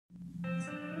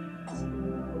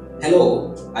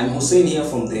Hello, I'm Hussein here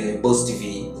from the Boss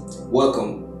TV.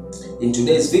 Welcome. In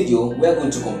today's video, we are going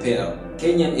to compare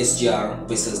Kenyan SGR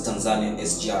versus Tanzanian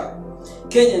SGR.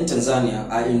 Kenya and Tanzania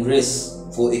are in race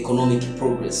for economic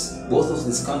progress. Both of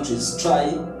these countries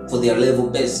try for their level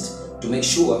best to make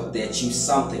sure they achieve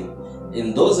something.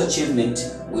 And those achievements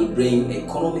will bring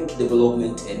economic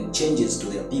development and changes to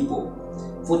their people.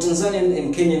 For Tanzanian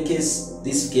and Kenyan case,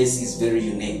 this case is very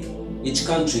unique. Each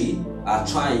country are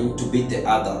trying to beat the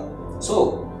other.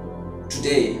 So,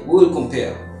 today we will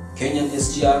compare Kenyan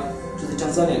SGR to the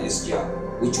Tanzanian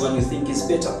SGR. Which one you think is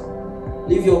better?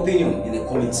 Leave your opinion in the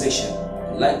comment section.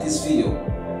 Like this video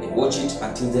and watch it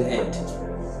until the end.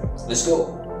 Let's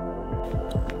go.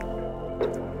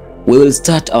 We will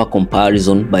start our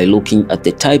comparison by looking at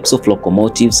the types of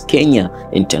locomotives Kenya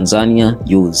and Tanzania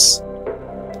use.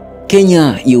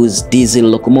 Kenya use diesel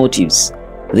locomotives.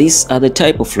 These are the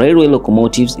type of railway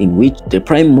locomotives in which the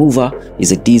prime mover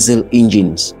is a diesel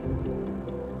engines.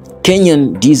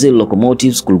 Kenyan diesel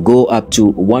locomotives could go up to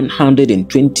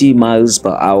 120 miles per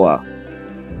hour.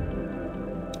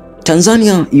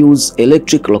 Tanzania use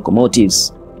electric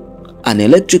locomotives. An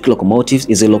electric locomotive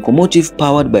is a locomotive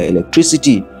powered by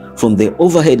electricity from the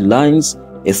overhead lines,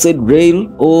 a third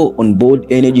rail, or onboard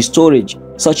energy storage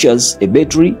such as a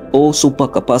battery or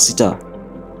supercapacitor.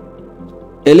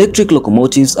 Electric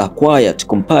locomotives are quiet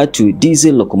compared to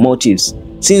diesel locomotives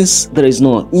since there is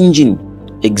no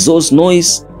engine, exhaust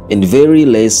noise, and very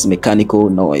less mechanical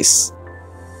noise.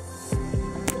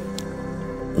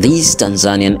 These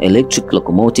Tanzanian electric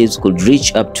locomotives could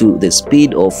reach up to the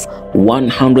speed of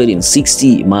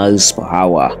 160 miles per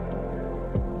hour.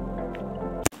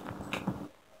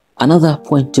 Another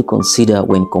point to consider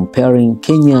when comparing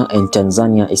Kenya and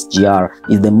Tanzania SGR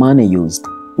is the money used,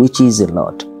 which is a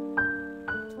lot.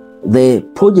 The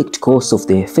project cost of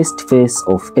the first phase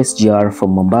of SGR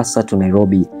from Mombasa to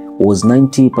Nairobi was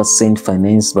 90%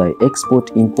 financed by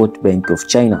Export-Import Bank of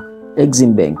China,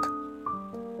 Exim Bank.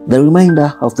 The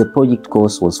remainder of the project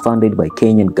cost was funded by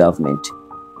Kenyan government.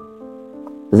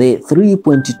 The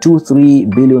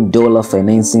 $3.23 billion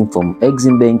financing from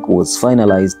Exim Bank was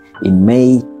finalized in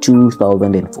May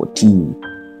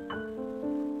 2014.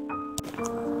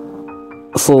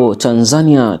 For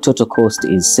Tanzania, total cost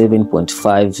is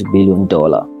 $7.5 billion.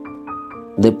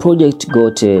 The project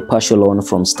got a partial loan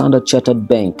from Standard Chartered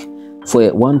Bank for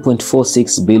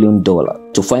 $1.46 billion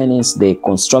to finance the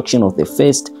construction of the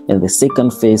first and the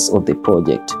second phase of the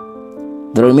project.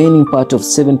 The remaining part of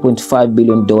 $7.5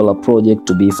 billion project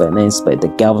to be financed by the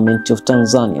government of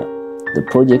Tanzania. The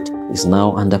project is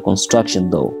now under construction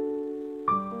though.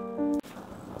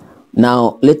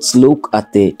 Now let's look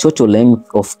at the total length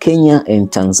of Kenya and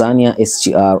Tanzania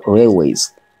SGR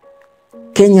railways.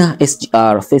 Kenya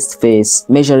SGR first phase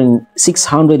measuring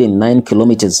 609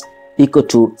 kilometers equal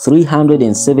to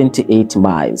 378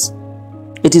 miles.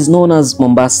 It is known as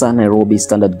Mombasa-Nairobi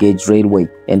Standard Gauge Railway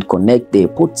and connect the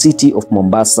port city of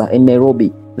Mombasa and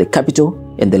Nairobi, the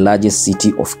capital and the largest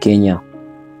city of Kenya.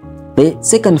 The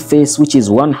second phase, which is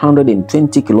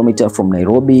 120 kilometers from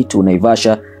Nairobi to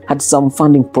Naivasha, had some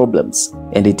funding problems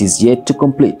and it is yet to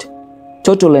complete.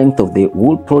 Total length of the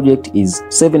whole project is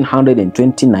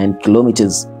 729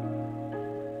 kilometers.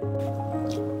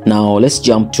 Now let's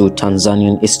jump to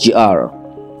Tanzanian SGR.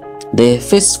 The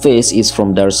first phase is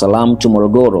from Dar es Salaam to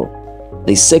Morogoro.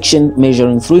 The section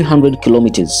measuring 300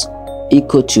 kilometers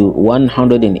equal to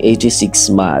 186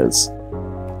 miles.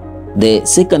 The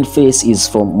second phase is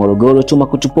from Morogoro to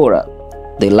Makutupora.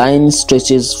 The line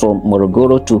stretches from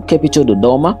Morogoro to capital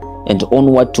Dodoma and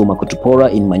onward to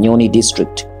Makutupora in Manyoni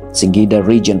district, Singida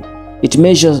region. It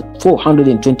measures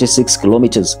 426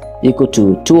 kilometers equal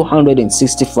to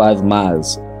 265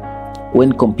 miles.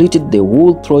 When completed, the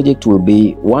whole project will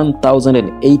be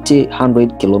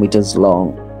 1,800 kilometers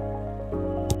long.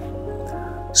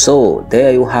 So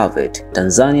there you have it,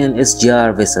 Tanzanian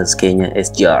SGR versus Kenya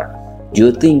SGR. Do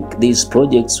you think these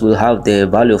projects will have the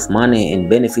value of money and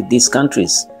benefit these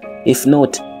countries? If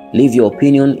not, leave your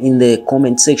opinion in the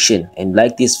comment section and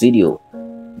like this video.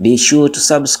 Be sure to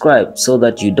subscribe so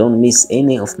that you don't miss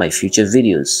any of my future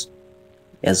videos.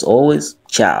 As always,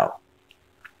 ciao.